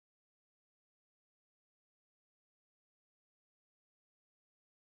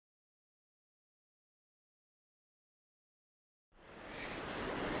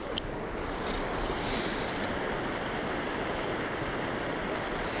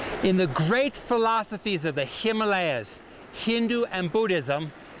In the great philosophies of the Himalayas, Hindu and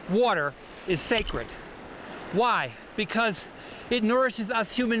Buddhism, water is sacred. Why? Because it nourishes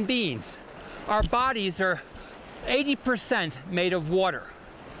us human beings. Our bodies are 80% made of water.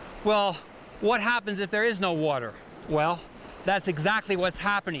 Well, what happens if there is no water? Well, that's exactly what's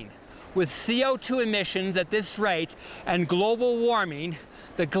happening. With CO2 emissions at this rate and global warming,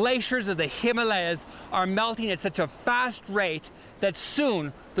 the glaciers of the Himalayas are melting at such a fast rate that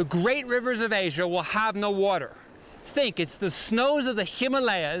soon the great rivers of Asia will have no water. Think, it's the snows of the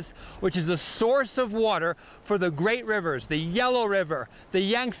Himalayas which is the source of water for the great rivers, the Yellow River, the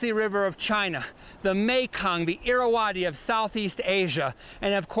Yangtze River of China, the Mekong, the Irrawaddy of Southeast Asia,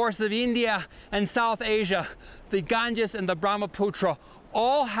 and of course of India and South Asia, the Ganges and the Brahmaputra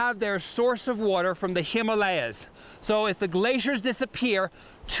all have their source of water from the Himalayas. So if the glaciers disappear,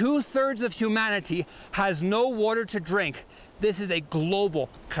 2/3 of humanity has no water to drink. This is a global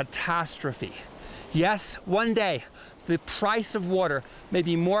catastrophe. Yes, one day, the price of water may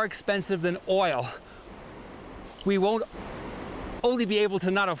be more expensive than oil. We won't only be able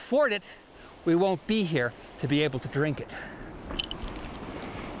to not afford it, we won't be here to be able to drink it.